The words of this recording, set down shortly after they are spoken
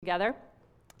together.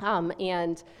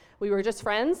 And we were just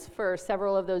friends for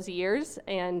several of those years,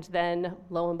 and then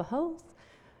lo and behold,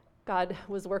 God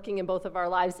was working in both of our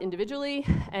lives individually,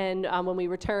 and when we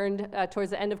returned towards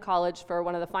the end of college for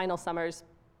one of the final summers,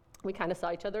 we kind of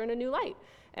saw each other in a new light,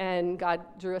 and God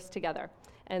drew us together.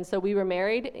 And so we were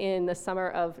married in the summer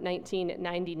of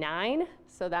 1999,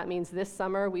 so that means this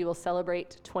summer we will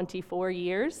celebrate 24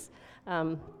 years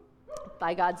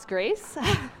by God's grace.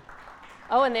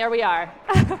 Oh, and there we are.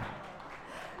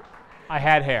 I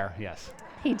had hair, yes.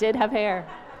 He did have hair.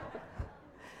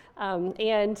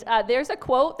 And there's a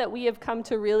quote that we have come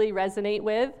to really resonate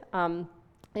with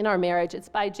in our marriage. It's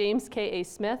by James K.A.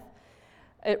 Smith.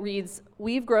 It reads,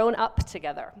 "We've grown up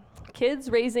together, kids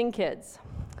raising kids,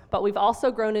 but we've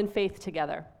also grown in faith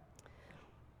together.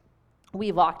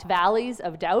 We've walked valleys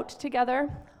of doubt together,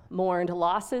 mourned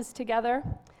losses together,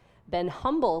 been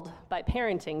humbled by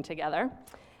parenting together,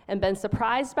 and been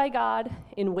surprised by God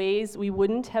in ways we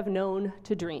wouldn't have known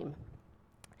to dream.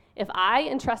 If I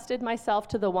entrusted myself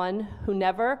to the one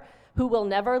who will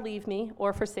never leave me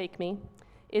or forsake me,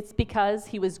 it's because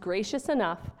he was gracious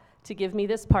enough to give me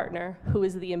this partner who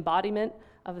is the embodiment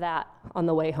of that on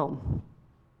the way home."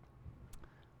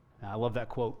 I love that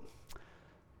quote.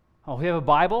 If you have a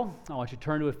Bible, I want you to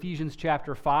turn to Ephesians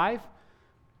chapter 5.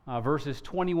 Verses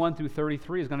 21 through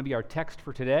 33 is going to be our text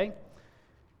for today.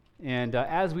 And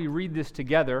as we read this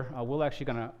together, we're actually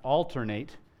going to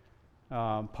alternate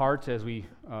parts as we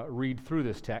read through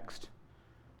this text.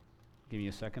 Give me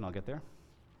a second, I'll get there.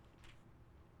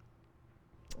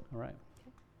 All right.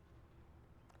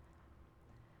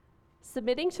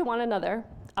 "Submitting to one another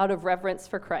out of reverence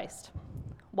for Christ.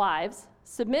 Wives,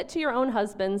 submit to your own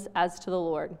husbands as to the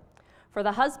Lord. For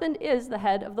the husband is the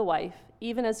head of the wife,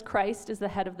 even as Christ is the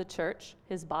head of the church,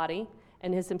 his body,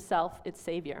 and is himself its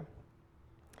Savior.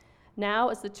 Now,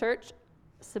 as the church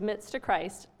submits to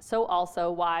Christ, so also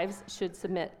wives should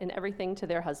submit in everything to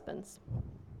their husbands."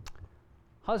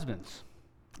 Husbands,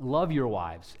 love your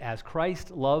wives as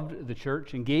Christ loved the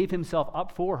church and gave himself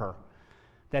up for her,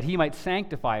 that he might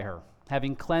sanctify her,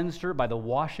 having cleansed her by the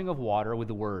washing of water with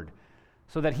the word,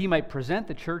 so that he might present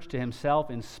the church to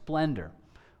himself in splendor,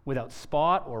 without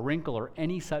spot or wrinkle or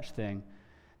any such thing,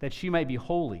 that she might be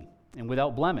holy and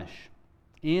without blemish.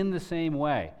 In the same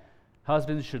way,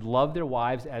 husbands should love their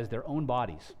wives as their own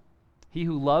bodies. He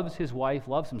who loves his wife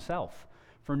loves himself,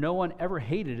 for no one ever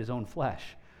hated his own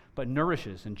flesh, but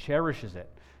nourishes and cherishes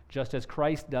it, just as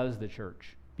Christ does the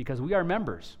church, because we are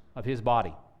members of his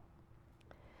body.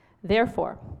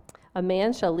 Therefore, a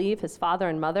man shall leave his father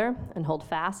and mother and hold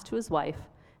fast to his wife,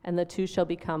 and the two shall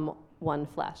become one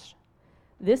flesh.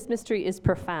 This mystery is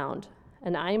profound,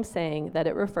 and I am saying that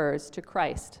it refers to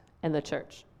Christ and the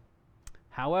church.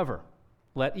 However,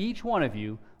 let each one of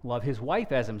you love his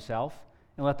wife as himself,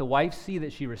 and let the wife see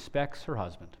that she respects her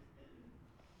husband."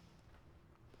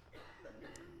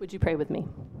 Would you pray with me?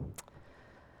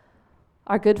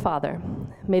 Our good Father,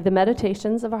 may the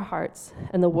meditations of our hearts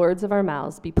and the words of our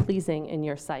mouths be pleasing in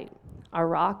your sight, our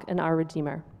rock and our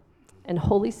Redeemer. And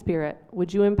Holy Spirit,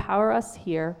 would you empower us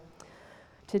here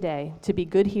today to be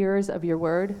good hearers of your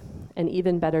word and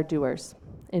even better doers.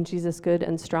 In Jesus' good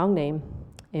and strong name,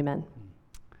 amen.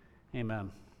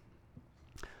 Amen.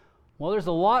 Well, there's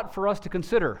a lot for us to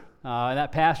consider in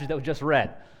that passage that we just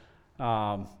read.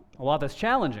 A lot that's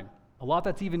challenging, a lot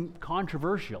that's even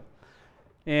controversial.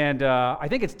 And I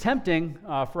think it's tempting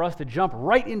for us to jump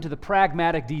right into the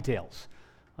pragmatic details.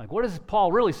 Like, what is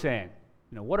Paul really saying?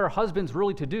 What are husbands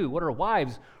really to do? What are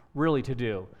wives really to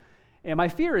do? And my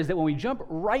fear is that when we jump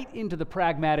right into the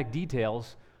pragmatic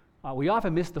details, we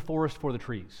often miss the forest for the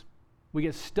trees. We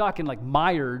get stuck and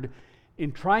mired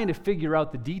in trying to figure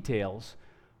out the details,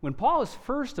 when Paul is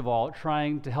first of all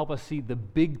trying to help us see the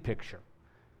big picture.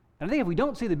 And I think if we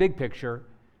don't see the big picture,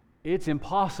 it's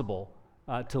impossible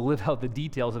to live out the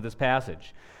details of this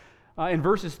passage. In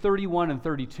verses 31 and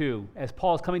 32, as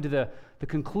Paul is coming to the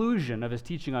conclusion of his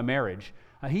teaching on marriage,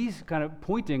 he's kind of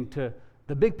pointing to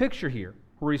the big picture here,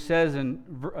 where he says in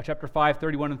chapter 5,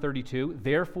 31 and 32,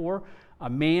 "Therefore, a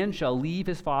man shall leave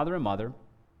his father and mother,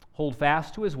 hold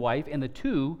fast to his wife, and the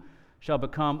two shall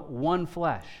become one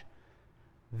flesh."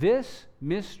 This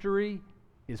mystery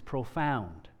is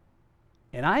profound.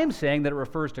 And I am saying that it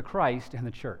refers to Christ and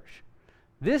the church.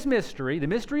 This mystery, the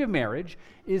mystery of marriage,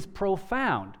 is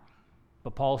profound.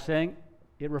 But Paul's saying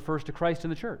it refers to Christ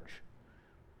and the church.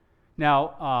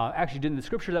 Now, actually, in the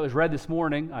scripture that was read this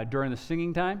morning during the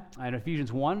singing time in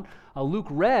Ephesians 1, Luke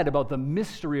read about the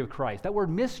mystery of Christ. That word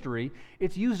mystery,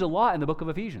 it's used a lot in the book of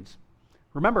Ephesians.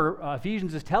 Remember,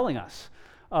 Ephesians is telling us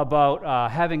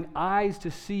about having eyes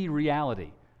to see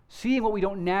reality, seeing what we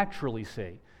don't naturally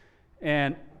see.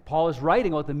 And Paul is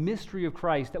writing about the mystery of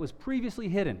Christ that was previously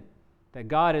hidden, that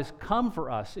God has come for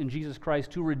us in Jesus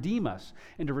Christ to redeem us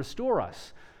and to restore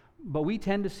us. But we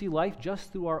tend to see life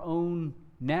just through our own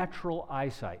natural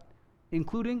eyesight,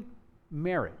 including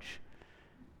marriage.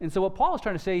 And so what Paul is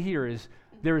trying to say here is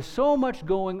there is so much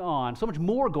going on, so much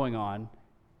more going on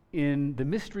in the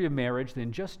mystery of marriage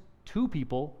than just two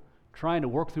people trying to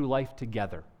work through life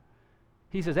together.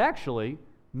 He says, actually,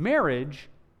 marriage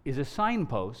is a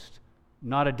signpost,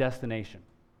 not a destination.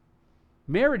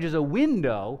 Marriage is a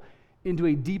window into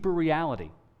a deeper reality.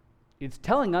 It's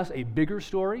telling us a bigger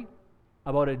story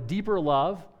about a deeper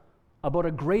love, about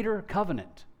a greater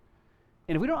covenant.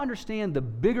 And if we don't understand the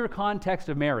bigger context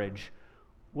of marriage,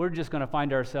 we're just going to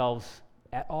find ourselves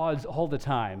at odds all the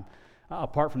time,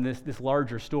 apart from this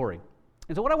larger story.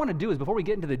 And so what I want to do is, before we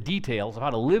get into the details of how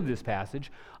to live this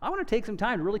passage, I want to take some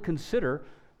time to really consider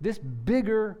this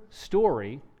bigger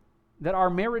story that our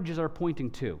marriages are pointing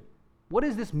to. What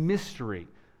is this mystery?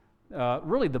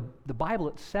 Really, the Bible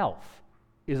itself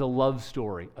is a love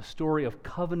story, a story of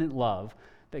covenant love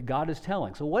that God is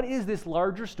telling. So what is this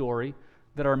larger story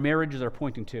that our marriages are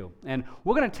pointing to? And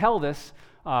we're going to tell this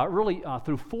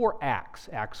through 4 acts,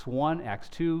 Acts 1, Acts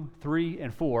 2, 3,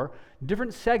 and 4,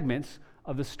 different segments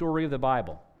of the story of the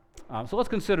Bible. So let's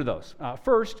consider those.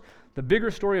 First, the bigger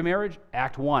story of marriage,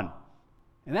 Act 1,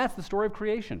 and that's the story of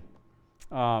creation.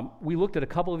 We looked at a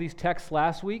couple of these texts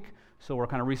last week, so we're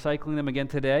kind of recycling them again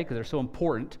today because they're so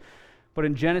important. But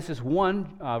in Genesis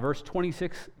 1, verse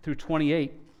 26 through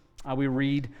 28, we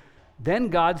read, "Then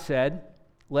God said,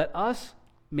 'Let us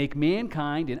make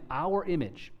mankind in our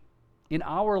image, in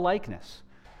our likeness,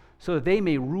 so that they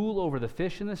may rule over the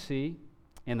fish in the sea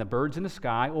and the birds in the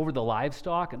sky, over the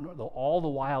livestock and all the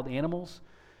wild animals,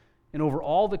 and over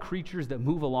all the creatures that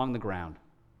move along the ground.'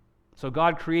 So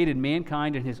God created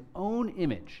mankind in his own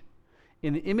image.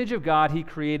 In the image of God, he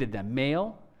created them.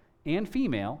 Male and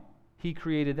female, he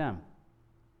created them.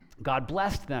 God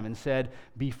blessed them and said,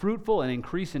 'Be fruitful and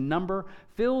increase in number,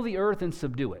 fill the earth and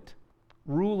subdue it.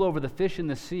 Rule over the fish in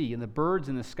the sea and the birds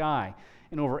in the sky,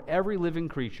 and over every living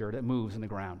creature that moves in the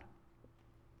ground.'"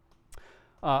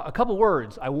 A couple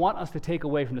words I want us to take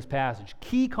away from this passage.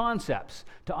 Key concepts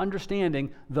to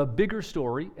understanding the bigger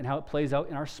story and how it plays out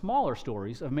in our smaller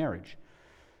stories of marriage.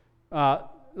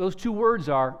 Those 2 words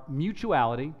are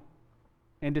mutuality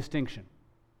and distinction.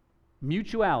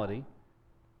 Mutuality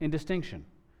and distinction.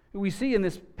 We see in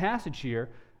this passage here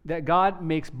that God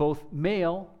makes both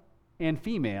male and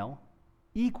female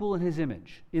equal in his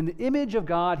image. In the image of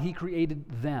God, he created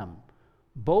them.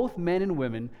 Both men and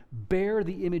women bear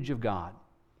the image of God.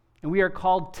 And we are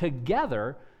called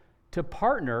together to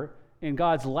partner in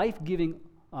God's life-giving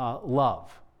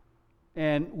love.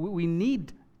 And we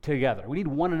need together. We need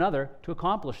one another to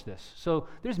accomplish this. So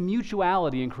there's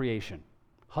mutuality in creation.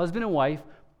 Husband and wife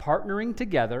partnering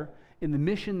together in the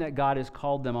mission that God has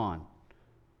called them on.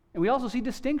 And we also see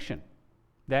distinction,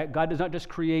 that God does not just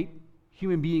create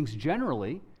human beings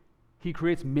generally, he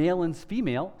creates male and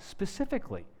female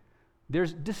specifically.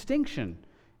 There's distinction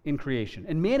in creation.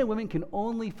 And man and women can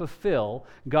only fulfill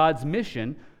God's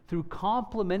mission through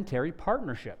complementary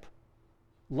partnership.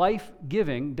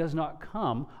 Life-giving does not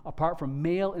come apart from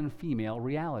male and female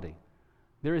reality.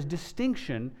 There is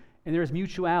distinction and there is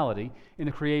mutuality in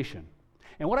the creation.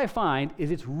 And what I find is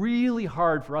it's really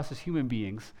hard for us as human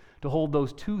beings to hold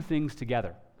those 2 things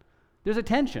together. There's a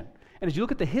tension. And as you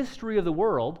look at the history of the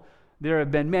world, there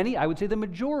have been many, I would say the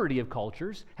majority of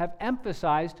cultures, have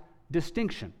emphasized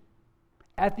distinction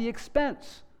at the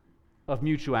expense of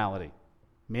mutuality.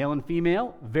 Male and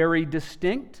female, very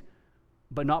distinct,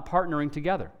 but not partnering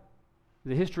together.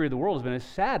 The history of the world has been a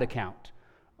sad account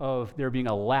of there being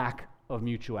a lack of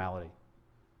mutuality.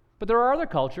 But there are other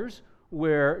cultures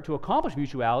where, to accomplish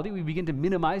mutuality, we begin to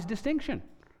minimize distinction.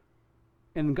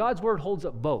 And God's word holds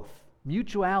up both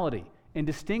mutuality and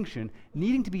distinction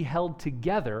needing to be held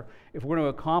together if we're going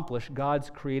to accomplish God's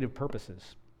creative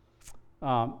purposes.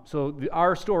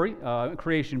 Our story,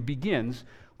 creation, begins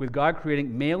with God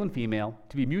creating male and female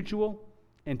to be mutual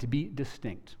and to be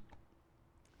distinct.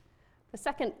 The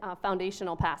second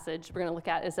foundational passage we're going to look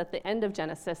at is at the end of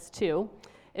Genesis 2.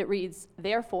 It reads,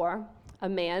 "Therefore, a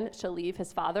man shall leave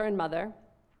his father and mother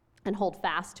and hold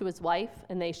fast to his wife,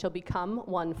 and they shall become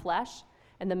one flesh.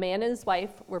 And the man and his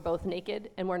wife were both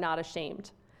naked and were not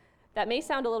ashamed." That may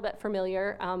sound a little bit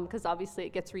familiar because obviously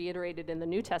it gets reiterated in the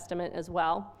New Testament as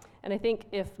well. And I think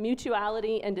if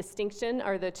mutuality and distinction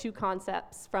are the 2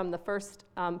 concepts from the first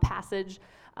passage,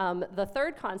 the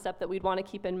third concept that we'd want to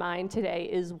keep in mind today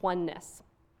is oneness.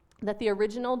 That the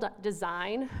original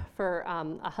design for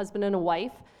a husband and a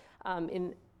wife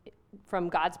from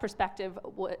God's perspective,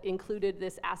 included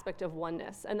this aspect of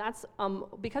oneness. And that's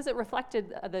because it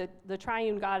reflected the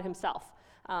triune God himself.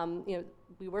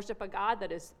 We worship a God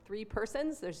that is three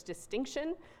persons. There's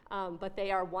distinction, but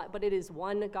they are one. But it is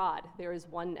one God. There is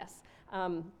oneness,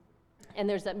 and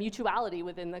there's that mutuality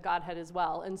within the Godhead as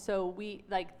well. And so we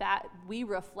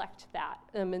reflect that.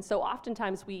 And so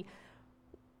oftentimes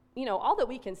all that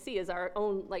we can see is our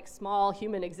own small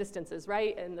human existences,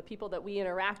 right? And the people that we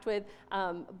interact with.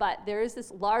 But there is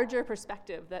this larger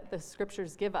perspective that the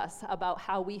scriptures give us about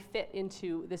how we fit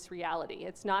into this reality.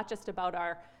 It's not just about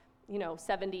our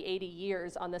 70, 80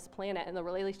 years on this planet and the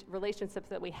relationships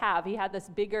that we have. He had this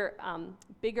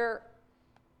bigger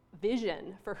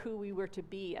vision for who we were to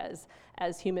be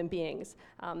as human beings,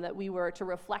 that we were to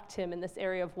reflect him in this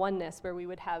area of oneness where we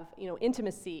would have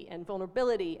intimacy and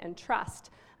vulnerability and trust.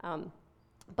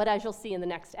 But as you'll see in the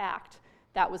next act,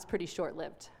 that was pretty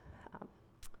short-lived.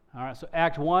 All right, so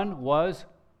Act 1 was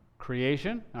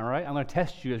creation. All right, I'm going to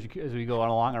test you as we go on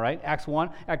along. All right, Act 1,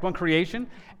 creation.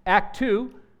 Act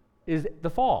 2 is the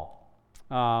fall.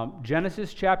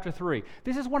 Genesis chapter 3.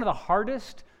 This is one of the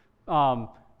hardest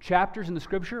chapters in the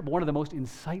scripture, but one of the most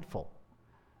insightful.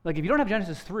 If you don't have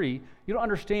Genesis 3, you don't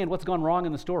understand what's gone wrong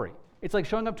in the story. It's like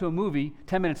showing up to a movie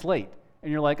 10 minutes late,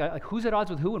 and you're like who's at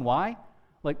odds with who and why?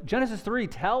 Genesis 3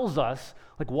 tells us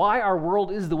why our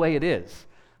world is the way it is.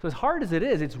 So as hard as it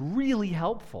is, it's really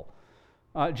helpful.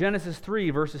 Genesis 3,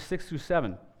 verses 6 through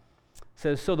 7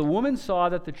 says, "So the woman saw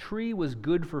that the tree was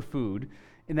good for food,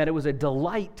 and that it was a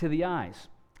delight to the eyes,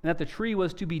 and that the tree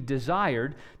was to be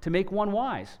desired to make one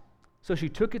wise. So she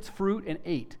took its fruit and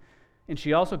ate, and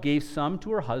she also gave some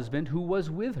to her husband who was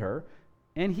with her,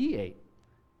 and he ate.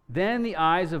 Then the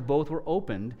eyes of both were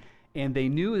opened, and they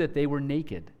knew that they were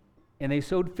naked, and they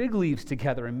sewed fig leaves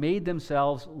together and made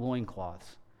themselves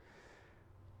loincloths."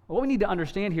 What we need to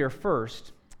understand here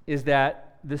first is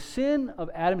that the sin of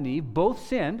Adam and Eve both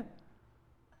sinned,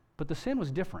 but the sin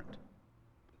was different.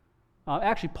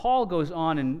 Actually, Paul goes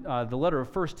on in the letter of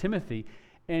 1 Timothy,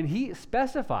 and he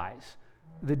specifies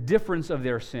the difference of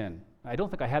their sin. I don't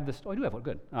think I have this. Oh, I do have one.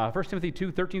 Good. 1 Timothy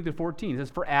 2, 13 through 14 says,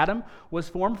 "For Adam was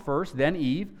formed first, then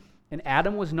Eve, and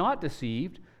Adam was not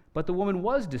deceived, but the woman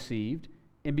was deceived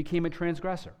and became a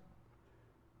transgressor."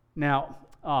 Now,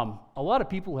 a lot of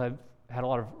people have had a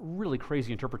lot of really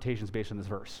crazy interpretations based on this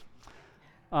verse.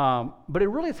 But it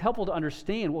really is helpful to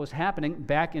understand what was happening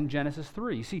back in Genesis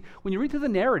 3. You see, when you read through the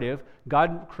narrative,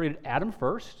 God created Adam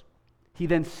first. He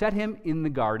then set him in the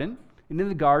garden. And in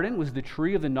the garden was the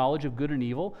tree of the knowledge of good and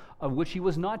evil, of which he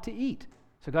was not to eat.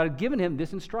 So God had given him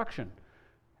this instruction.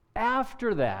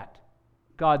 After that,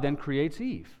 God then creates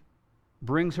Eve,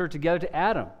 brings her together to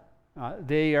Adam.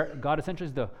 God essentially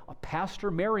is a pastor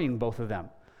marrying both of them.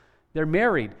 They're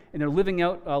married, and they're living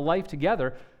out life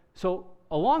together. So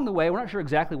along the way, we're not sure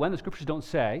exactly when, the scriptures don't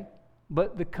say,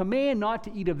 but the command not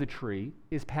to eat of the tree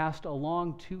is passed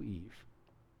along to Eve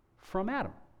from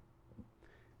Adam.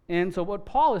 And so what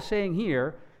Paul is saying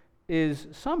here is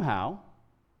somehow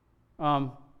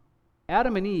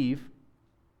Adam and Eve,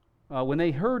 when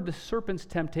they heard the serpent's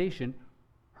temptation,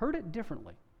 heard it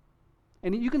differently.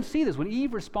 And you can see this when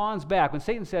Eve responds back, when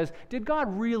Satan says, "Did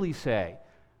God really say,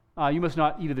 you must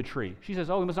not eat of the tree?" She says,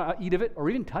 "Oh, we must not eat of it or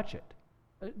even touch it."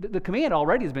 The command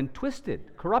already has been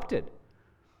twisted, corrupted.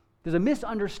 There's a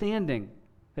misunderstanding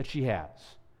that she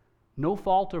has. No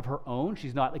fault of her own.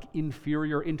 She's not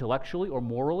inferior intellectually or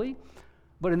morally.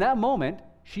 But in that moment,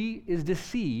 she is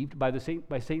deceived by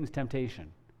Satan's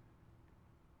temptation.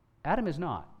 Adam is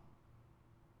not.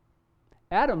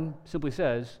 Adam simply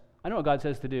says, "I know what God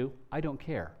says to do. I don't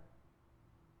care."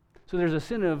 So there's a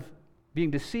sin of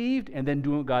being deceived and then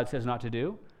doing what God says not to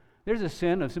do. There's a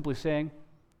sin of simply saying,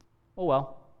 "Oh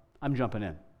well, I'm jumping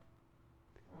in."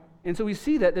 And so we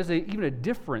see that there's even a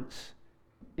difference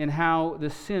in how the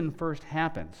sin first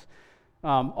happens.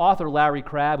 Author Larry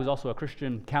Crabb, who's also a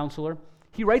Christian counselor,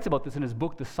 he writes about this in his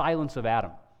book, The Silence of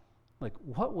Adam.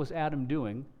 What was Adam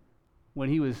doing when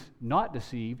he was not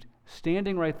deceived,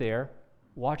 standing right there,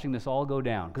 watching this all go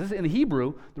down? Because in the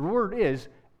Hebrew, the word is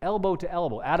elbow to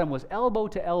elbow. Adam was elbow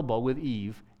to elbow with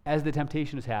Eve as the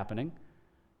temptation is happening.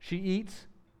 She eats,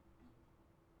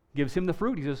 gives him the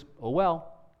fruit. He says, "Oh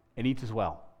well," and eats as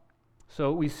well.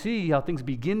 So we see how things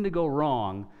begin to go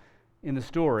wrong in the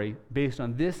story based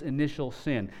on this initial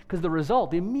sin. Because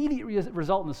the immediate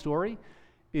result in the story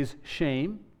is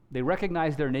shame. They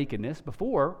recognize their nakedness.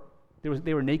 Before,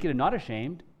 they were naked and not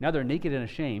ashamed. Now they're naked and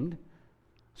ashamed.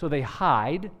 So they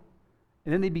hide,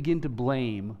 and then they begin to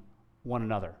blame one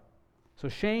another. So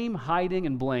shame, hiding,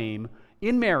 and blame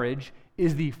in marriage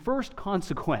is the first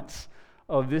consequence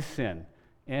of this sin.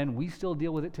 And we still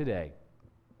deal with it today.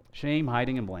 Shame,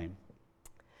 hiding, and blame.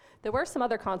 There were some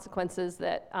other consequences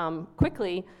that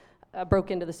quickly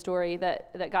broke into the story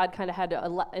that God kind of had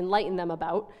to enlighten them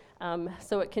about.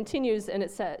 So it continues, and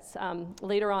it says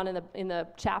later on in the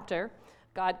chapter,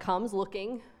 God comes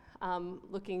looking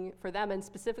for them, and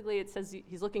specifically it says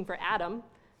he's looking for Adam.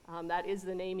 That is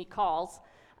the name he calls,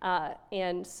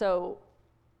 and so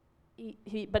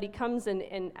he comes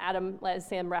and Adam, as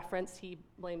Sam referenced, he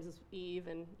blames Eve,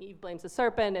 and Eve blames the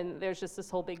serpent, and there's just this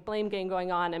whole big blame game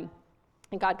going on, and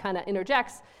God kind of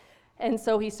interjects. And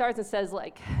so he starts and says,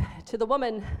 like, to the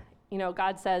woman,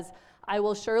 God says, I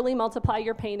will surely multiply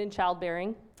your pain in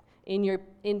childbearing.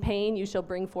 In pain you shall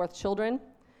bring forth children.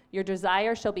 Your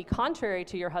desire shall be contrary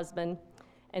to your husband,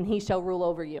 and he shall rule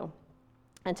over you.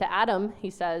 And to Adam he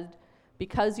said,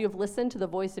 because you have listened to the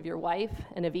voice of your wife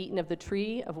and have eaten of the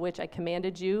tree of which I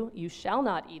commanded you, you shall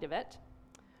not eat of it.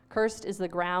 Cursed is the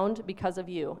ground because of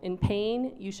you. In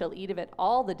pain you shall eat of it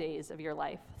all the days of your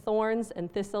life. Thorns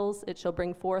and thistles it shall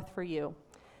bring forth for you.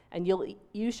 And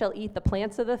you shall eat the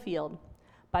plants of the field.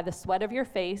 By the sweat of your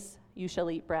face you shall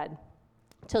eat bread,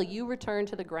 till you return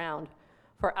to the ground.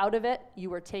 For out of it you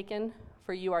were taken,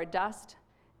 for you are dust,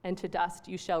 and to dust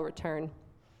you shall return.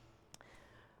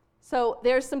 So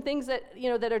there's some things that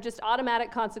are just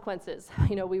automatic consequences.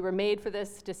 We were made for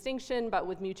this distinction, but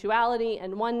with mutuality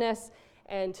and oneness,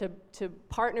 and to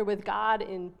partner with God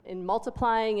in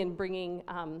multiplying and bringing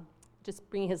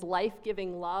his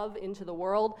life-giving love into the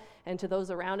world and to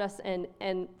those around us.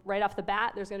 And right off the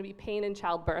bat, there's going to be pain in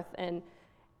childbirth.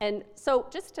 And so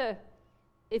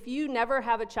if you never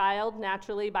have a child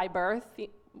naturally by birth,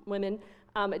 women,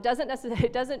 it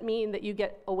doesn't mean that you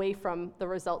get away from the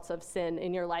results of sin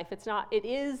in your life. It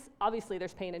is, obviously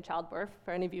there's pain in childbirth.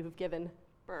 For any of you who've given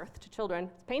birth to children,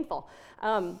 it's painful.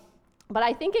 But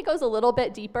I think it goes a little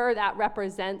bit deeper. That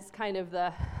represents kind of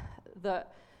the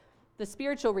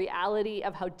spiritual reality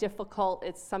of how difficult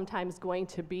it's sometimes going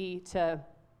to be to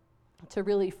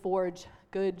really forge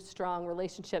good, strong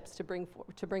relationships, to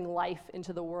bring life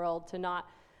into the world, to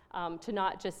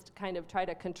not just kind of try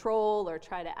to control or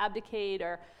try to abdicate,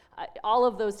 or all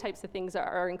of those types of things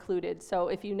are included. So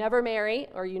if you never marry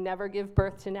or you never give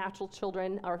birth to natural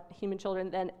children or human children,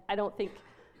 then I don't think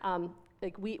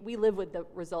we live with the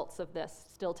results of this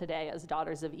still today as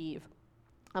daughters of Eve.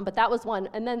 But that was one.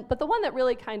 But the one that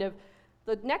really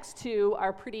the next two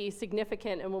are pretty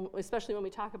significant, and especially when we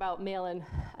talk about male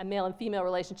and female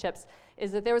relationships,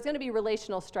 is that there was going to be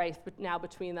relational strife now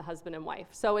between the husband and wife.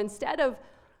 So instead of,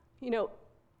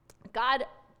 God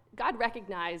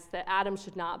recognized that Adam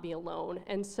should not be alone,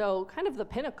 and so kind of the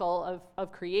pinnacle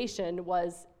of creation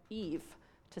was Eve.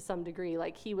 To some degree,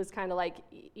 like he was kind of like,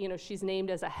 she's named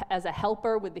as a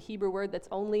helper with the Hebrew word that's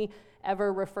only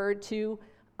ever referred to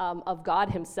of God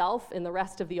himself in the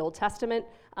rest of the Old Testament.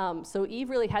 So Eve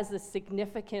really has this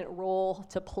significant role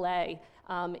to play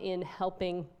in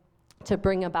helping to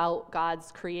bring about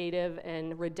God's creative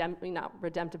and not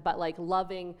redemptive, but like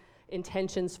loving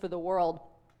intentions for the world.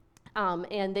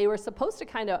 And they were supposed to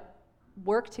kind of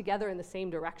work together in the same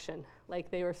direction.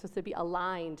 Like they were supposed to be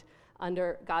aligned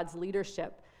under God's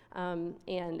leadership,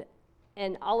 and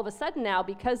all of a sudden now,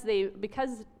 because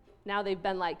now they've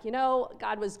been like,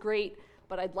 God was great,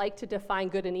 but I'd like to define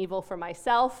good and evil for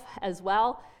myself as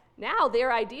well. Now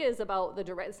their ideas about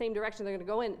the same direction they're going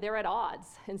to go in, they're at odds.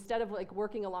 Instead of like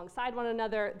working alongside one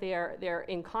another, they're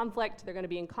in conflict. They're going to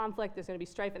be in conflict. There's going to be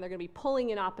strife, and they're going to be pulling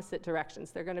in opposite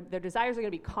directions. Their desires are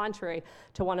going to be contrary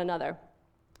to one another,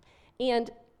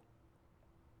 and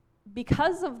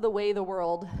because of the way the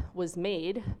world was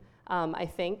made, I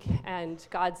think, and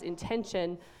God's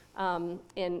intention,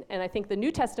 and I think the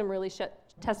New Testament really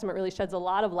sheds a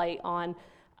lot of light on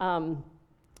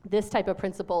this type of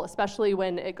principle, especially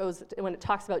when it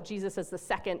talks about Jesus as the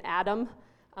second Adam.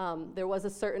 There was a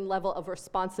certain level of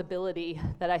responsibility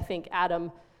that I think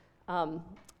Adam,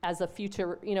 as a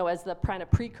future, as the kind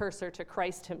of precursor to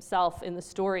Christ himself in the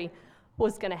story,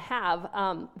 was going to have,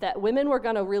 that women were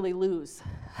going to really lose.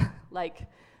 Like,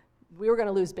 we were going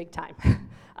to lose big time.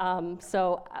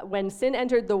 So when sin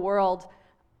entered the world,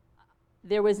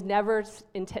 there was never,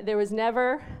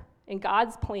 in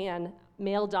God's plan,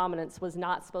 male dominance was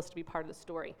not supposed to be part of the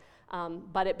story.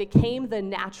 But it became the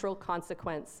natural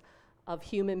consequence of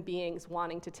human beings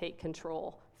wanting to take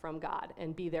control from God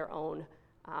and be their own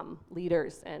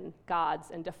leaders and gods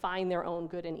and define their own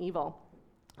good and evil.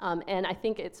 And I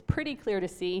think it's pretty clear to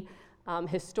see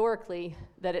historically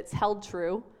that it's held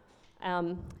true.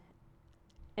 And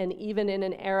even in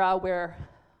an era where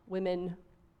women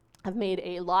have made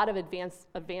a lot of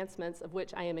advancements, of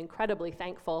which I am incredibly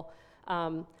thankful,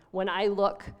 when I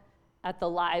look at the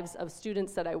lives of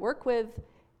students that I work with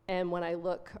And when I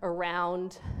look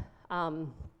around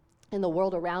in the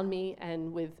world around me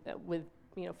and with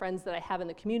friends that I have in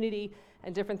the community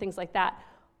and different things like that,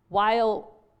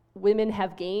 while women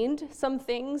have gained some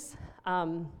things,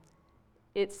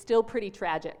 it's still pretty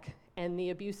tragic, and the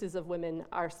abuses of women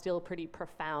are still pretty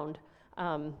profound.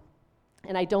 And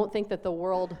I don't think that the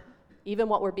world, even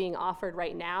what we're being offered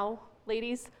right now,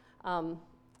 ladies,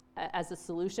 as a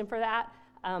solution for that,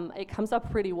 it comes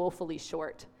up pretty woefully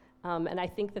short. And I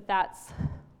think that that's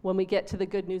when we get to the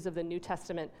good news of the New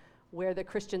Testament, where the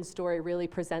Christian story really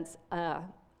presents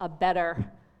a better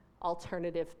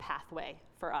alternative pathway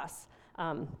for us.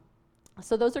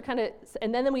 So those are kind of,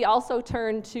 and then we also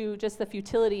turn to just the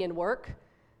futility in work.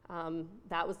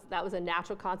 That was a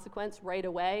natural consequence right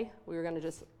away. We were going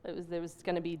to there was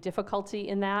going to be difficulty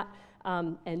in that,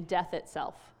 and death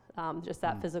itself, just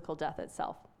that physical death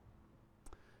itself.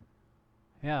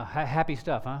 Yeah, happy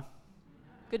stuff, huh?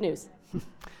 Good news.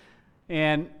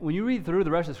 And when you read through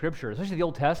the rest of the Scripture, especially the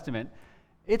Old Testament,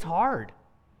 it's hard.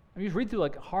 I mean, you just read through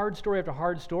like hard story after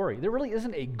hard story. There really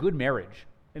isn't a good marriage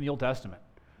in the Old Testament.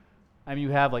 I mean,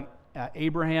 you have like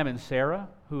Abraham and Sarah,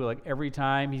 who like every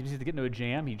time he needs to get into a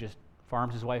jam, he just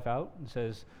farms his wife out and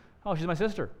says, "Oh, she's my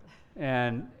sister,"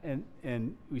 and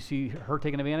we see her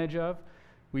taken advantage of.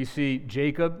 We see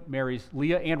Jacob marries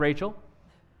Leah and Rachel,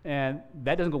 and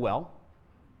that doesn't go well.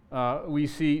 We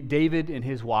see David and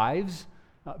his wives,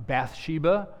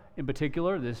 Bathsheba in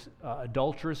particular, this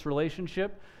adulterous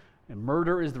relationship, and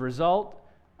murder is the result.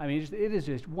 I mean, it is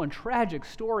just one tragic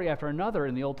story after another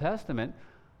in the Old Testament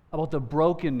about the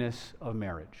brokenness of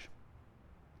marriage.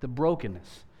 The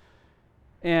brokenness.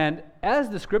 And as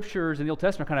the Scriptures in the Old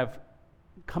Testament are kind of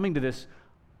coming to this,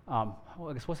 I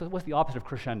guess what's the opposite of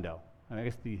crescendo? I mean, I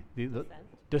guess the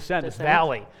descent, this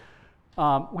valley.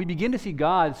 We begin to see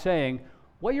God saying,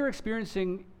 what you're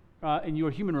experiencing in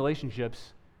your human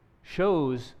relationships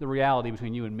shows the reality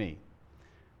between you and me.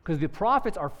 Because the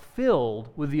prophets are filled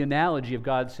with the analogy of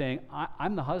God saying,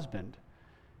 I'm the husband,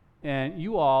 and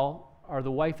you all are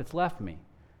the wife that's left me.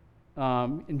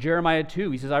 In Jeremiah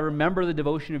 2, he says, I remember the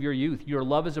devotion of your youth, your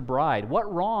love as a bride.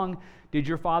 What wrong did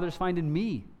your fathers find in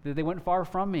me, that they went far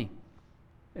from me?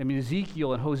 I mean,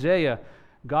 Ezekiel and Hosea,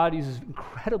 God uses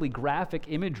incredibly graphic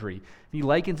imagery. He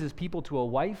likens his people to a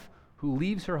wife who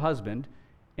leaves her husband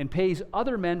and pays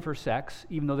other men for sex,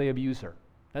 even though they abuse her.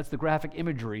 That's the graphic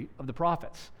imagery of the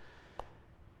prophets.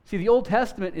 See, the Old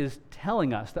Testament is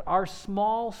telling us that our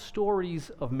small stories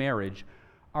of marriage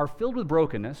are filled with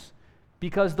brokenness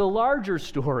because the larger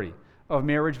story of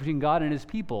marriage between God and his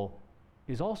people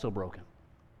is also broken.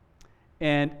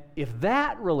 And if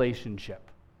that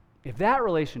relationship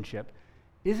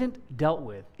isn't dealt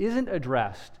with, isn't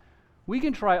addressed, we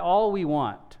can try all we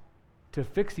want to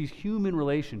fix these human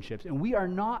relationships, and we are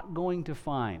not going to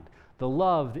find the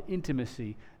love, the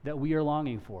intimacy that we are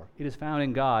longing for. It is found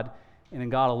in God and in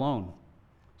God alone.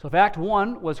 So if Act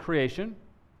 1 was creation,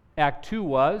 Act 2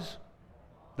 was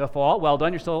the fall. Well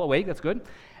done, you're still awake, that's good.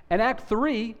 And Act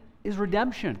 3 is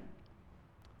redemption,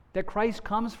 that Christ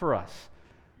comes for us.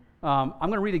 I'm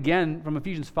going to read again from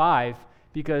Ephesians 5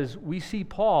 because we see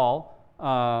Paul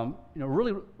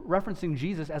really referencing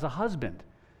Jesus as a husband.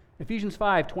 Ephesians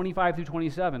 5, 25 through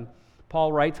 27,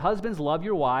 Paul writes, Husbands, love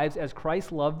your wives as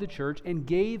Christ loved the church and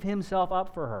gave himself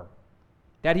up for her,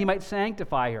 that he might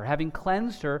sanctify her, having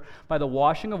cleansed her by the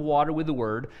washing of water with the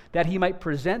word, that he might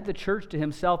present the church to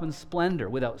himself in splendor,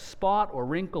 without spot or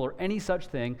wrinkle or any such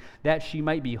thing, that she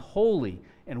might be holy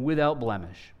and without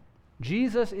blemish.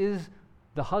 Jesus is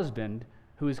the husband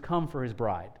who has come for his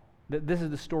bride. This is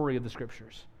the story of the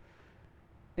Scriptures.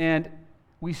 And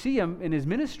we see him in his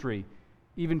ministry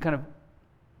even kind of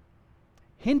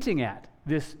hinting at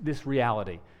this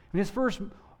reality. I mean, his first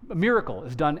miracle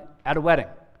is done at a wedding.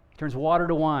 He turns water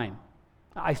to wine.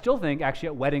 I still think, actually,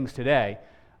 at weddings today,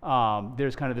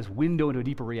 there's kind of this window into a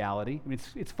deeper reality. I mean,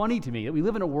 it's funny to me that we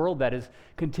live in a world that is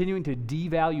continuing to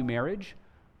devalue marriage,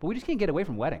 but we just can't get away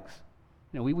from weddings.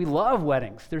 We love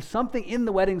weddings. There's something in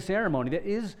the wedding ceremony that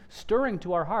is stirring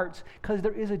to our hearts because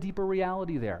there is a deeper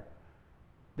reality there,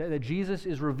 that Jesus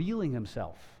is revealing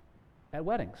himself at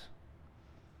weddings.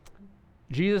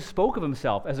 Jesus spoke of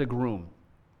himself as a groom.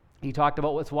 He talked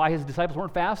about that's why his disciples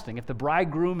weren't fasting. If the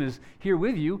bridegroom is here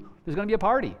with you, there's going to be a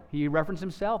party. He referenced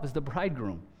himself as the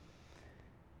bridegroom.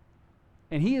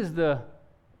 And he is the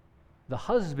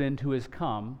husband who has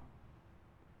come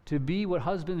to be what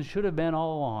husbands should have been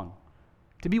all along,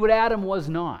 to be what Adam was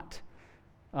not.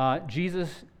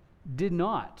 Jesus did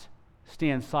not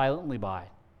stand silently by.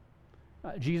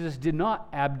 Jesus did not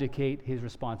abdicate his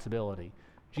responsibility.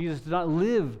 Jesus did not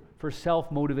live for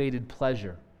self-motivated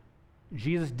pleasure.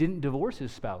 Jesus didn't divorce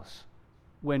his spouse.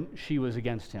 when she was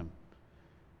against him.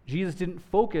 Jesus didn't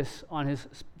focus on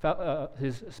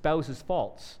his spouse's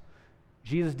faults.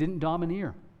 Jesus didn't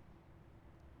domineer.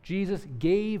 Jesus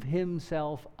gave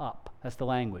himself up. That's the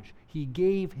language. He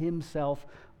gave himself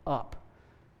up,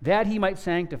 that he might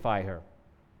sanctify her,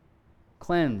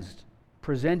 cleansed,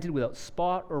 presented without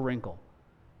spot or wrinkle.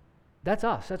 That's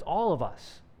us. That's all of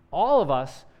us. All of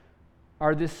us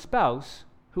are this spouse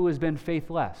who has been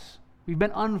faithless. We've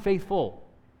been unfaithful.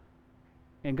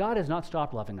 And God has not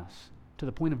stopped loving us to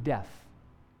the point of death,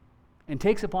 and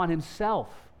takes upon himself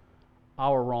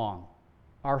our wrong,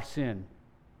 our sin,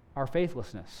 our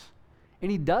faithlessness. And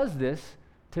he does this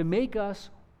to make us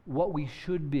what we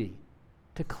should be,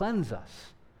 to cleanse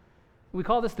us. We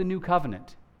call this the new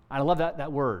covenant. I love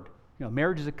that word.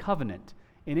 Marriage is a covenant.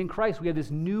 And in Christ, we have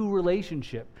this new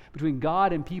relationship between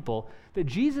God and people that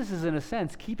Jesus is, in a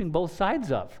sense, keeping both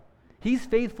sides of. He's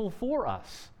faithful for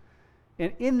us.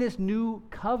 And in this new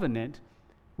covenant,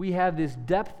 we have this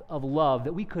depth of love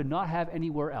that we could not have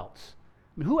anywhere else.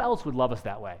 I mean, who else would love us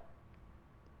that way?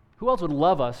 Who else would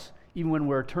love us even when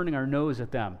we're turning our nose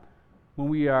at them, when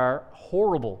we are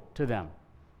horrible to them?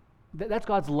 That's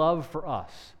God's love for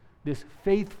us, this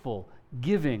faithful,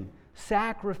 giving,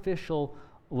 sacrificial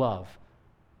love.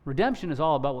 Redemption is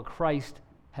all about what Christ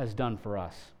has done for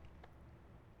us.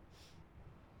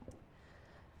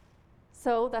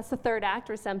 So that's the third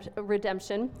act,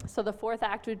 redemption. So the fourth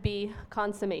act would be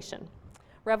consummation.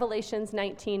 Revelations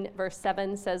 19, verse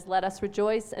 7 says, "Let us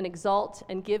rejoice and exult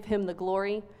and give him the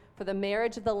glory, for the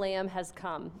marriage of the Lamb has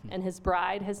come, and his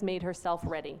bride has made herself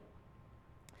ready."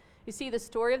 You see, the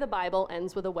story of the Bible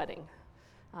ends with a wedding.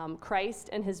 Christ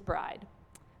and his bride.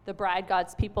 The bride,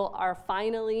 God's people, are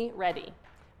finally ready.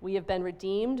 We have been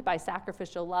redeemed by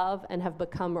sacrificial love and have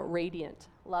become radiant,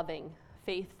 loving,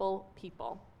 faithful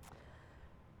people.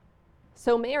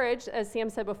 So marriage, as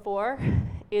Sam said before,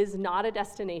 is not a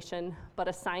destination, but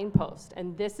a signpost.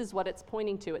 And this is what it's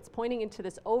pointing to. It's pointing into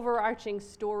this overarching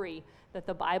story that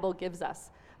the Bible gives us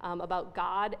about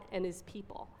God and his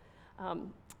people.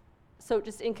 So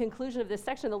just in conclusion of this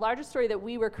section, the larger story that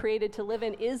we were created to live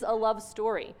in is a love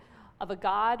story of a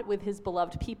God with his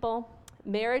beloved people.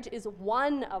 Marriage is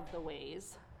one of the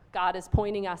ways God is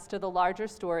pointing us to the larger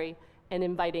story and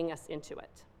inviting us into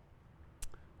it.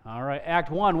 All right,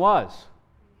 Act 1 was.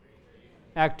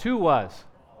 Act 2 was.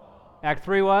 Act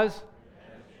 3 was.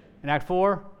 And Act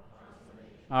 4?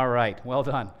 All right, well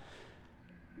done.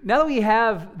 Now that we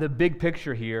have the big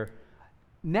picture here,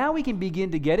 now we can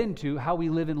begin to get into how we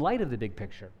live in light of the big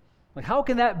picture. Like, how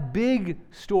can that big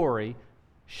story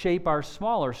shape our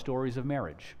smaller stories of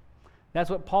marriage? That's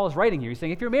what Paul is writing here. He's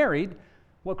saying if you're married,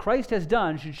 what Christ has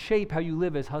done should shape how you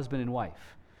live as husband and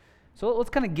wife. So let's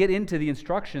kind of get into the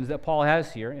instructions that Paul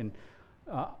has here. And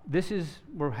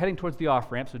we're heading towards the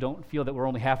off-ramp, so don't feel that we're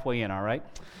only halfway in, all right?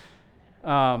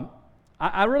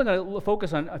 I'm really going to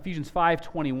focus on Ephesians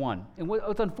 5:21. And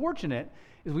what's unfortunate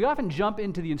is we often jump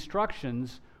into the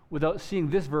instructions without seeing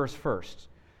this verse first.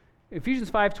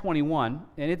 Ephesians 5:21,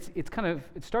 and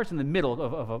it starts in the middle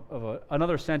of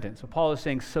another sentence. So Paul is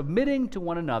saying, submitting to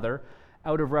one another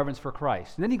out of reverence for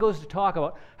Christ. And then he goes to talk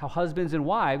about how husbands and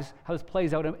wives, how this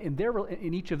plays out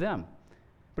in each of them.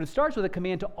 But it starts with a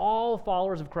command to all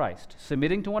followers of Christ,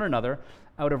 submitting to one another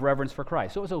out of reverence for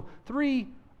Christ. So three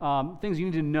things you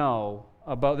need to know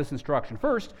about this instruction.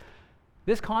 First,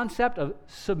 this concept of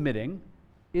submitting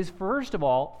is, first of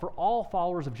all, for all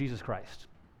followers of Jesus Christ.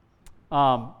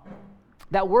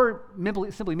 That word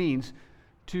simply means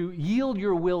to yield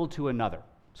your will to another.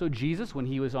 So Jesus, when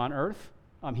he was on earth,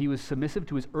 he was submissive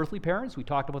to his earthly parents. We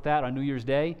talked about that on New Year's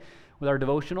Day with our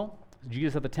devotional.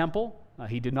 Jesus at the temple,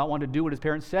 he did not want to do what his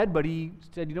parents said, but he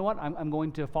said, you know what, I'm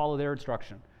going to follow their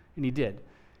instruction. And he did.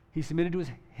 He submitted to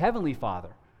his heavenly Father.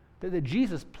 That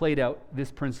Jesus played out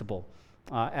this principle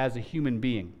as a human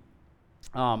being.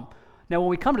 Now, when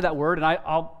we come to that word, and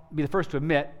I'll be the first to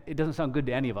admit, it doesn't sound good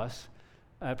to any of us.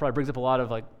 It probably brings up a lot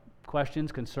of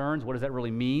questions, concerns. What does that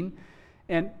really mean?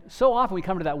 And so often we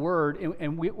come to that word,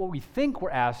 and what we think we're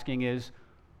asking is,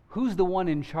 who's the one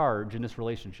in charge in this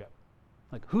relationship?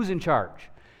 Who's in charge?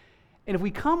 And if we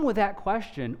come with that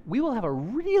question, we will have a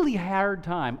really hard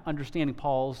time understanding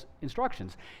Paul's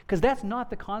instructions, because that's not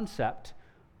the concept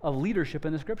of leadership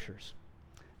in the Scriptures.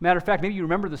 Matter of fact, maybe you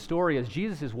remember the story as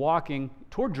Jesus is walking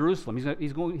toward Jerusalem.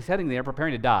 He's heading there,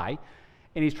 preparing to die,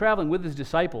 and he's traveling with his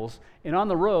disciples, and on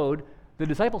the road, the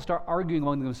disciples start arguing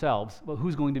among themselves about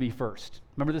who's going to be first.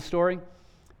 Remember this story?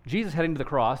 Jesus heading to the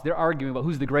cross, they're arguing about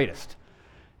who's the greatest.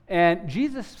 And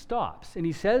Jesus stops, and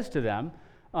he says to them,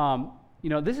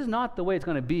 this is not the way it's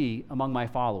going to be among my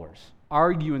followers,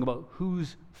 arguing about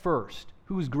who's first,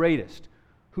 who's greatest,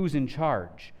 who's in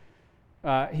charge.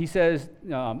 He says,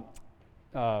 lost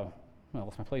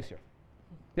my place here.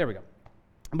 There we go.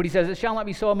 But he says, it shall not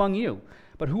be so among you,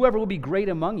 but whoever will be great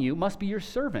among you must be your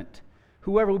servant.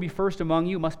 Whoever will be first among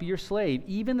you must be your slave.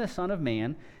 Even the Son of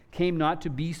Man came not to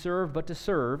be served, but to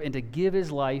serve, and to give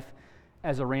his life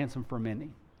as a ransom for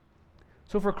many.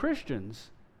 So for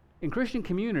Christians, in Christian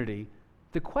community,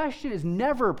 the question is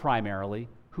never primarily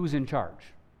who's in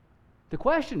charge. The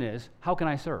question is, how can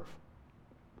I serve?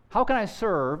 How can I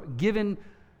serve given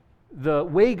the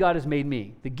way God has made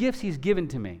me, the gifts he's given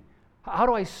to me? How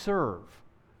do I serve?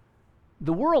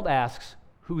 The world asks,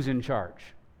 who's in charge?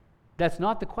 That's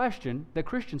not the question that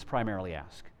Christians primarily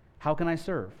ask. How can I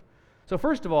serve? So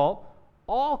first of all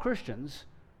Christians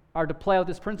are to play out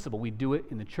this principle. We do it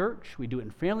in the church, we do it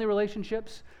in family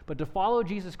relationships, but to follow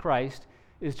Jesus Christ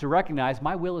is to recognize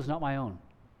my will is not my own.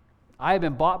 I have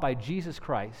been bought by Jesus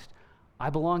Christ. I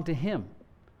belong to him.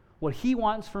 What he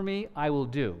wants for me, I will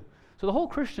do. So the whole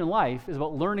Christian life is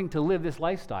about learning to live this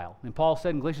lifestyle. And Paul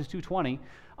said in Galatians 2:20,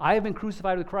 I have been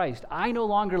crucified with Christ. I no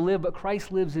longer live, but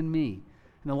Christ lives in me.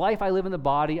 In the life I live in the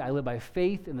body, I live by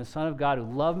faith in the Son of God who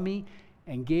loved me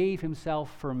and gave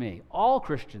himself for me. All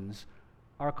Christians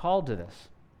are called to this.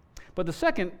 But the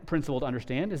second principle to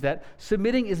understand is that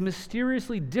submitting is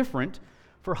mysteriously different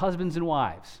for husbands and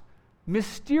wives.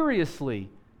 Mysteriously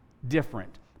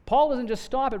different. Paul doesn't just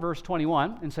stop at verse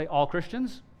 21 and say, all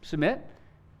Christians submit.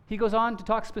 He goes on to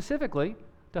talk specifically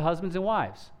to husbands and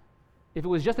wives. If it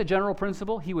was just a general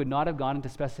principle, he would not have gone into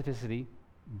specificity,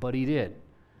 but he did.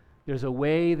 There's a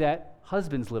way that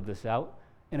husbands live this out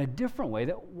and a different way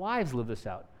that wives live this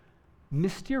out.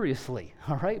 Mysteriously,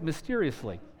 all right?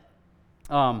 Mysteriously.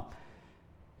 You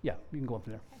can go up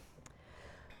from there.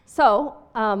 So,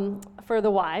 for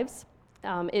the wives,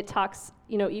 it talks,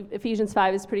 Ephesians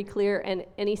 5 is pretty clear, and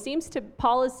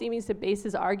Paul is seeming to base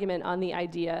his argument on the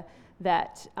idea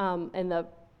that, and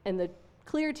the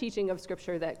clear teaching of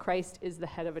Scripture that Christ is the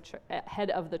head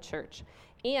of the church,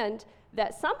 and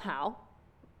that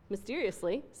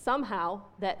mysteriously,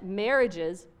 that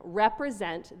marriages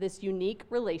represent this unique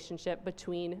relationship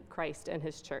between Christ and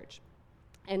his church.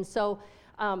 And so,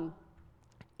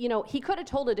 he could have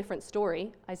told a different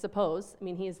story, I suppose. I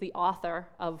mean, he is the author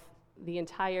of the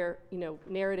entire,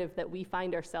 narrative that we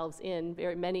find ourselves in,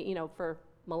 very many, for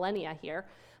millennia here.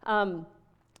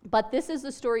 But this is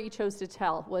the story he chose to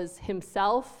tell, was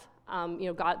himself,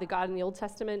 the God in the Old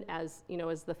Testament as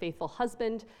the faithful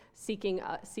husband, seeking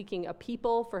a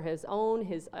people for his own,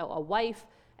 a wife,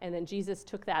 and then Jesus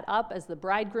took that up as the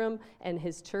bridegroom, and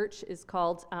his church is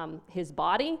called his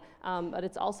body, but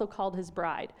it's also called his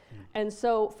bride. And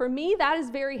so for me, that is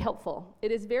very helpful.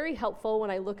 It is very helpful when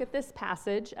I look at this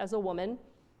passage as a woman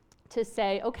to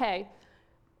say, okay,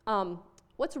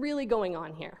 what's really going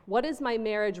on here? What does my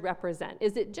marriage represent?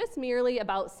 Is it just merely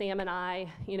about Sam and I,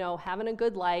 having a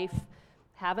good life,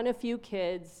 having a few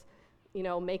kids,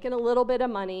 making a little bit of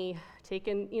money,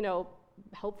 taking,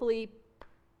 hopefully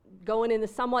going in the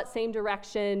somewhat same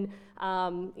direction,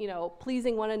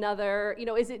 pleasing one another?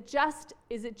 Is it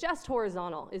just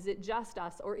horizontal? Is it just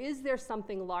us? Or is there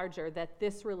something larger that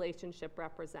this relationship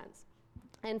represents?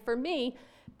 And for me,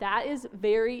 that is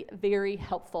very, very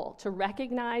helpful to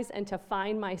recognize and to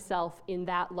find myself in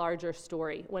that larger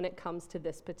story when it comes to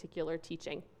this particular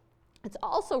teaching. It's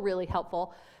also really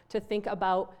helpful to think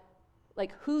about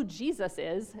who Jesus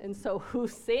is, and so who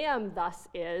Sam thus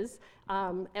is,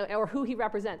 or who he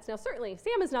represents. Now, certainly,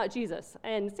 Sam is not Jesus,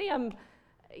 and Sam,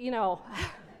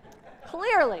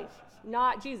 clearly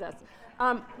not Jesus.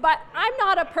 But I'm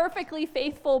not a perfectly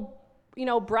faithful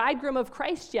bridegroom of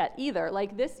Christ yet either.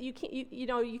 Like this, you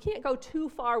can't go too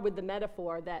far with the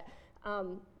metaphor that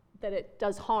it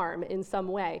does harm in some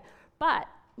way. But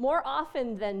more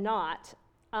often than not,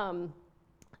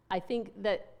 I think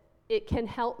that it can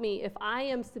help me if I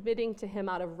am submitting to him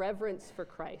out of reverence for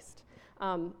Christ.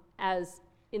 As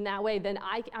in that way, then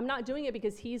I'm not doing it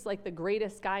because he's like the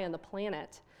greatest guy on the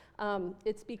planet.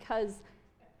 It's because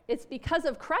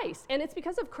of Christ, and it's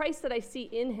because of Christ that I see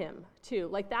in him too.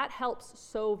 That helps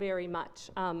so very much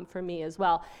for me as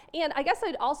well. And I guess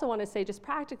I'd also want to say, just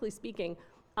practically speaking,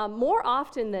 more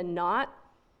often than not,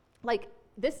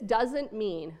 this doesn't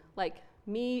mean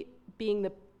me being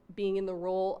in the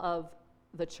role of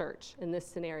the church in this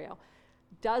scenario.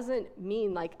 Doesn't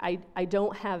mean I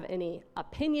don't have any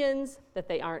opinions, that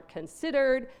they aren't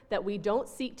considered, that we don't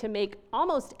seek to make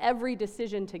almost every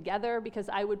decision together, because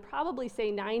I would probably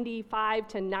say 95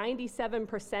 to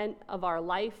 97% of our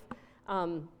life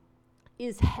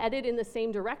is headed in the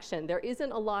same direction. There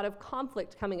isn't a lot of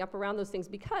conflict coming up around those things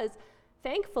because,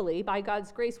 thankfully, by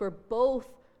God's grace, we're both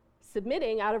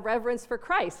submitting out of reverence for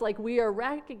Christ. Like, we are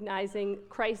recognizing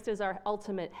Christ as our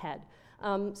ultimate head.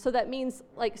 So that means,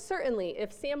 like, certainly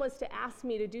if Sam was to ask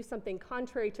me to do something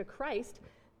contrary to Christ,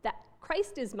 that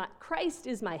Christ is my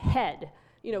head.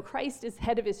 Christ is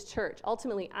head of his church.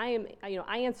 Ultimately, I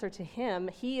answer to him.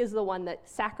 He is the one that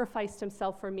sacrificed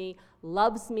himself for me,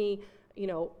 loves me,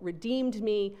 redeemed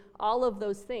me, all of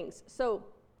those things. So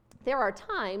there are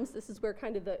times, this is where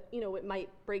kind of it might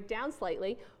break down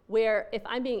slightly, where if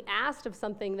I'm being asked of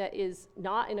something that is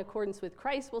not in accordance with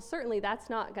Christ, well, certainly that's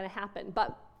not going to happen.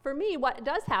 But for me, what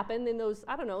does happen in those,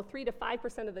 3 to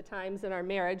 5% of the times in our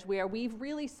marriage where we've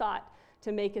really sought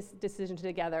to make a decision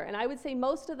together, and I would say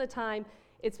most of the time,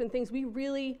 it's been things we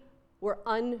really were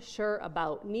unsure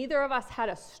about. Neither of us had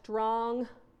a strong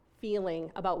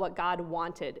feeling about what God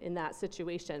wanted in that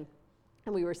situation.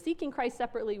 And we were seeking Christ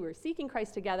separately, we were seeking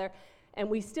Christ together, and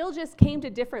we still just came to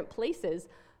different places.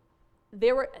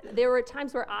 There were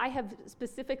times where I have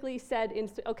specifically said,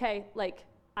 okay, like,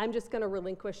 I'm just going to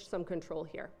relinquish some control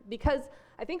here. Because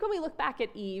I think when we look back at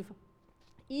Eve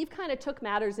kind of took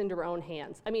matters into her own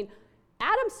hands. I mean,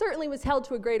 Adam certainly was held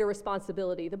to a greater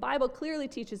responsibility. The Bible clearly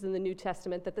teaches in the New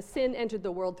Testament that the sin entered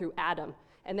the world through Adam,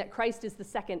 and that Christ is the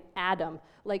second Adam.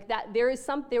 Like that, there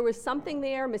was something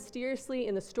there mysteriously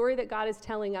in the story that God is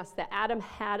telling us that Adam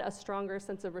had a stronger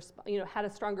sense of, had a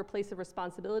stronger place of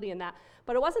responsibility in that.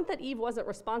 But it wasn't that Eve wasn't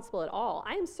responsible at all.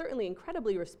 I am certainly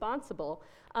incredibly responsible.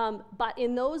 But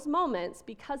in those moments,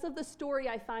 because of the story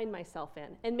I find myself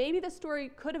in, and maybe the story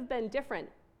could have been different,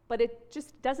 but it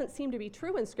just doesn't seem to be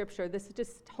true in Scripture. This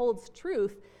just holds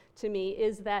truth to me,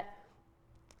 is that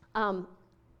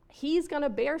he's going to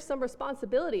bear some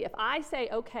responsibility. If I say,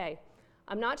 okay,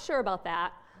 I'm not sure about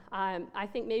that, I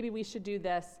think maybe we should do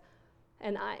this,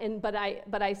 but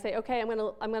I say, okay, I'm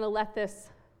going to let this,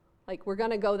 like, we're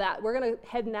going to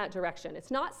head in that direction.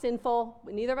 It's not sinful.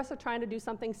 Neither of us are trying to do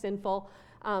something sinful.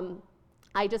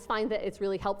 I just find that it's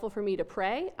really helpful for me to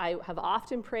pray. I have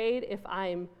often prayed, if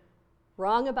I'm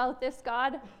wrong about this,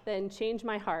 God, then change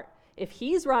my heart. If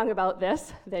he's wrong about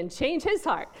this, then change his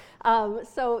heart.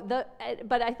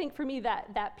 But I think for me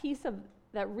that piece of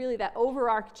that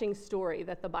overarching story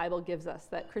that the Bible gives us,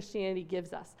 that Christianity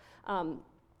gives us,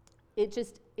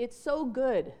 it's so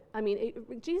good. I mean,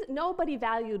 nobody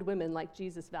valued women like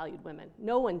Jesus valued women.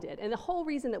 No one did. And the whole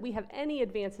reason that we have any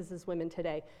advances as women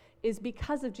today is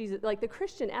because of Jesus. Like, the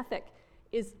Christian ethic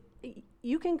is,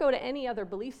 you can go to any other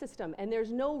belief system, and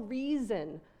there's no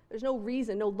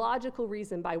logical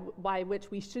reason by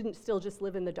which we shouldn't still just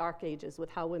live in the dark ages with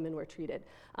how women were treated.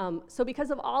 So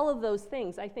because of all of those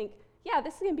things, I think,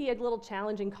 this can be a little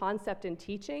challenging concept in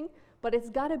teaching, but it's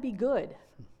got to be good.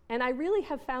 And I really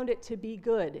have found it to be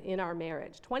good in our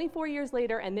marriage. 24 years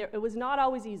later, and it was not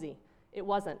always easy. It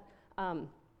wasn't.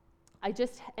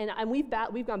 We've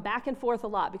gone back and forth a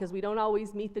lot because we don't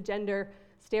always meet the gender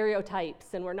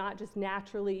stereotypes, and we're not just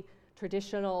naturally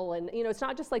traditional, and it's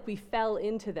not just like we fell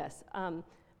into this,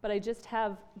 but I just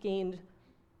have gained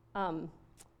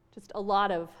just a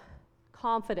lot of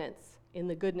confidence in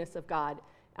the goodness of God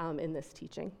in this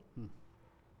teaching.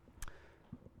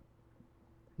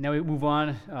 Now we move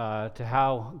on to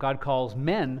how God calls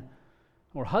men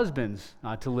or husbands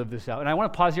to live this out. And I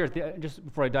want to pause here just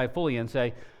before I dive fully in and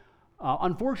say,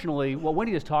 unfortunately, what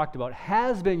Wendy has talked about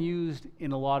has been used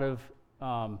in a lot of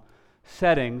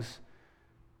settings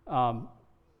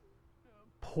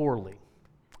poorly.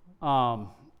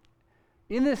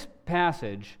 In this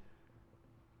passage,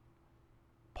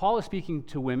 Paul is speaking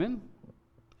to women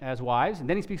as wives, and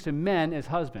then he speaks to men as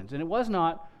husbands. And it was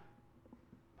not,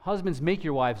 husbands, make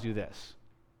your wives do this.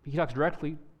 He talks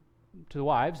directly to the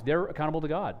wives. They're accountable to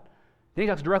God. Then he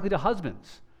talks directly to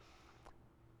husbands.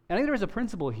 And I think there is a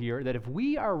principle here that if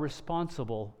we are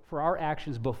responsible for our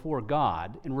actions before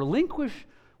God and relinquish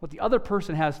what the other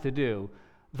person has to do,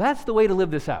 that's the way to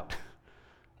live this out.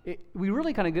 We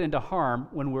really kind of get into harm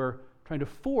when we're trying to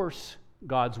force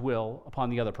God's will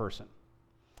upon the other person.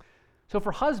 So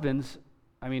for husbands,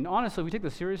 I mean, honestly, if we take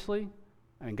this seriously,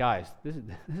 I mean, guys, this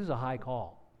is a high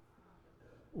call.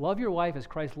 Love your wife as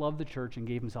Christ loved the church and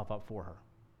gave himself up for her.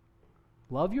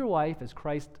 Love your wife as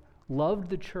Christ loved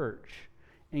the church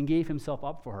and gave himself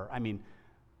up for her. I mean,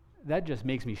 that just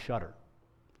makes me shudder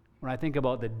when I think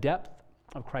about the depth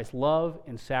of Christ's love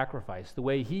and sacrifice, the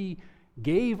way he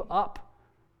gave up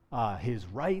his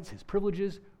rights, his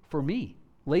privileges for me,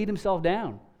 laid himself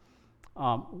down.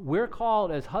 We're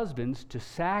called as husbands to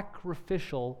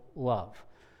sacrificial love.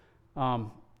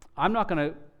 I'm not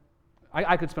going to,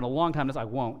 I could spend a long time on this, I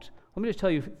won't. Let me just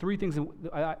tell you three things,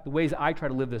 the ways I try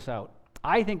to live this out.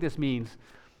 I think this means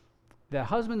that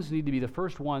husbands need to be the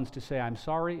first ones to say, I'm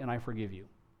sorry and I forgive you.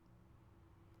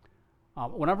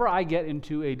 Whenever I get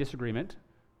into a disagreement,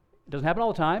 it doesn't happen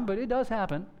all the time, but it does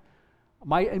happen,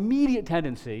 my immediate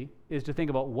tendency is to think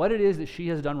about what it is that she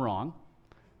has done wrong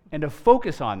and to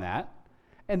focus on that,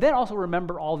 and then also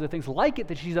remember all the things like it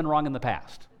that she's done wrong in the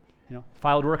past.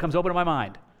 File drawer comes open in my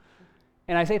mind.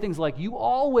 And I say things like, you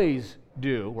always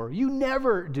do, or you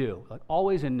never do, like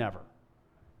always and never.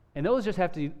 And those just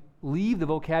have to leave the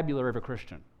vocabulary of a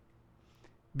Christian.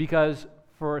 Because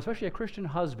for especially a Christian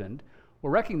husband, we're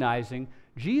recognizing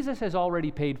Jesus has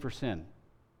already paid for sin.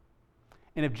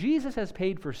 And if Jesus has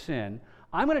paid for sin,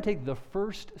 I'm going to take the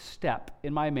first step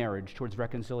in my marriage towards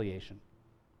reconciliation.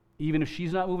 Even if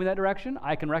she's not moving that direction,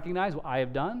 I can recognize what I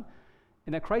have done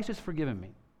and that Christ has forgiven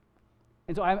me.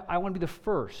 And so I want to be the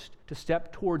first to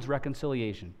step towards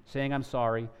reconciliation, saying I'm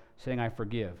sorry, saying I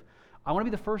forgive. I want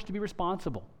to be the first to be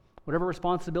responsible, whatever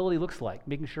responsibility looks like,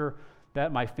 making sure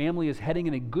that my family is heading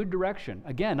in a good direction.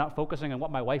 Again, not focusing on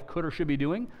what my wife could or should be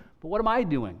doing, but what am I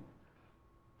doing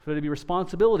for there to be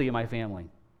responsibility in my family?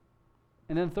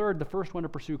 And then third, the first one to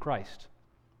pursue Christ.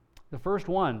 The first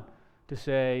one to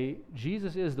say,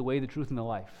 Jesus is the way, the truth, and the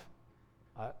life.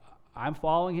 I'm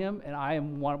following him, and I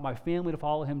want my family to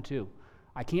follow him too.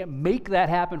 I can't make that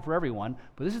happen for everyone,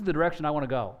 but this is the direction I want to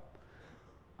go.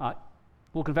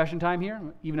 Little confession time here.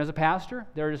 Even as a pastor,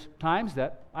 there's times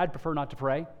that I'd prefer not to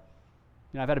pray.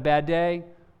 I've had a bad day.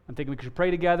 I'm thinking we should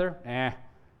pray together.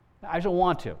 I just don't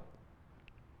want to.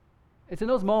 It's in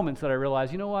those moments that I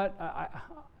realize, you know what?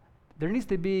 There needs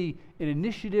to be an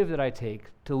initiative that I take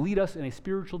to lead us in a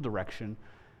spiritual direction,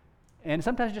 and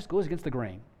sometimes it just goes against the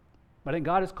grain. But I think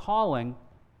God is calling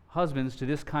husbands to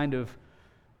this kind of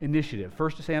initiative.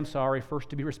 First to say I'm sorry, first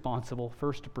to be responsible,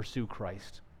 first to pursue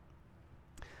Christ.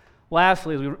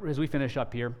 Lastly, as we finish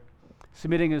up here,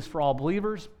 submitting is for all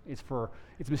believers. It's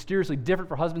mysteriously different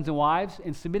for husbands and wives,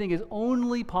 and submitting is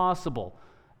only possible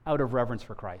out of reverence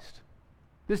for Christ.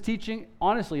 This teaching,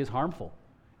 honestly, is harmful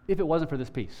if it wasn't for this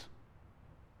piece.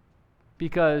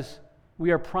 Because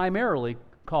we are primarily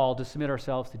called to submit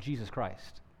ourselves to Jesus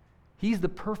Christ. He's the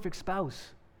perfect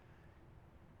spouse.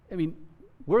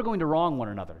 We're going to wrong one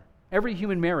another. Every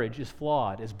human marriage is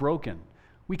flawed, is broken.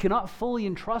 We cannot fully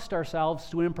entrust ourselves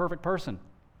to an imperfect person.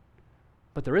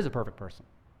 But there is a perfect person.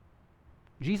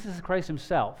 Jesus Christ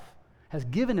himself has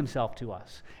given himself to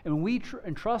us. And when we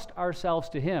entrust ourselves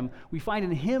to him, we find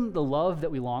in him the love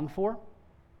that we long for.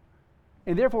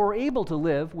 And therefore we're able to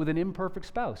live with an imperfect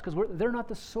spouse because they're not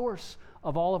the source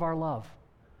of all of our love.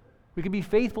 We can be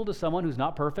faithful to someone who's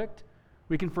not perfect.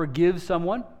 We can forgive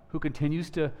someone who continues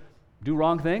to do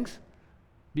wrong things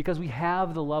because we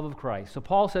have the love of Christ. So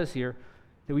Paul says here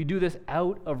that we do this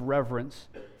out of reverence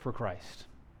for Christ.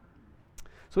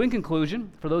 So in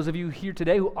conclusion, for those of you here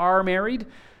today who are married,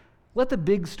 let the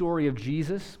big story of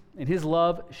Jesus and his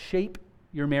love shape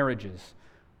your marriages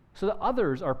so that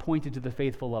others are pointed to the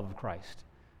faithful love of Christ.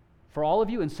 For all of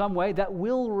you, in some way, that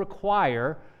will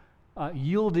require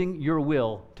yielding your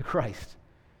will to Christ.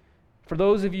 For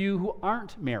those of you who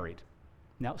aren't married,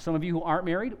 now some of you who aren't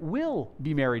married will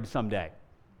be married someday.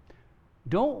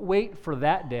 Don't wait for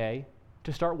that day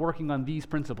to start working on these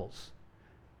principles.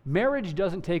 Marriage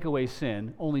doesn't take away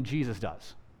sin, only Jesus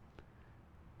does.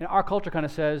 And our culture kind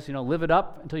of says, live it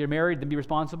up until you're married, then be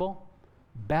responsible.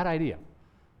 Bad idea.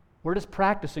 We're just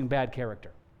practicing bad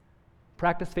character.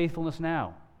 Practice faithfulness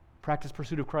now. Practice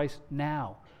pursuit of Christ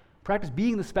now. Practice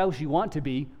being the spouse you want to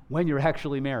be when you're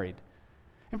actually married.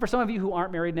 And for some of you who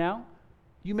aren't married now,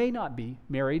 you may not be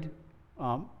married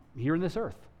here in this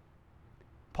earth.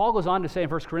 Paul goes on to say in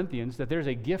 1 Corinthians that there's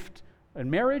a gift in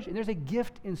marriage and there's a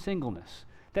gift in singleness.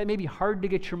 That may be hard to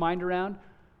get your mind around,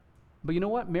 but you know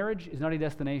what? Marriage is not a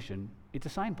destination. It's a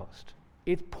signpost.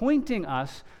 It's pointing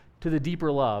us to the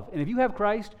deeper love. And if you have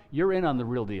Christ, you're in on the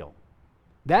real deal.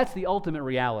 That's the ultimate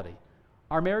reality.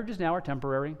 Our marriages now are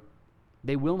temporary.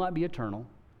 They will not be eternal.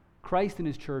 Christ and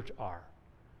his church are.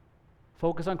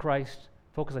 Focus on Christ.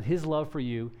 Focus on his love for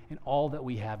you and all that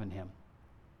we have in him.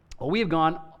 Well, we have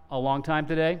gone a long time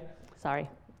today. Sorry.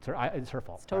 It's her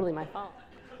fault. It's totally my fault.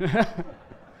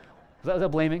 Was that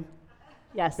blaming?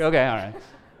 Yes. Okay, all right.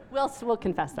 We'll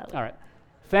confess that later. All right.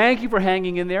 Thank you for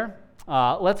hanging in there.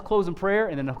 Let's close in prayer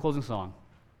and then a closing song.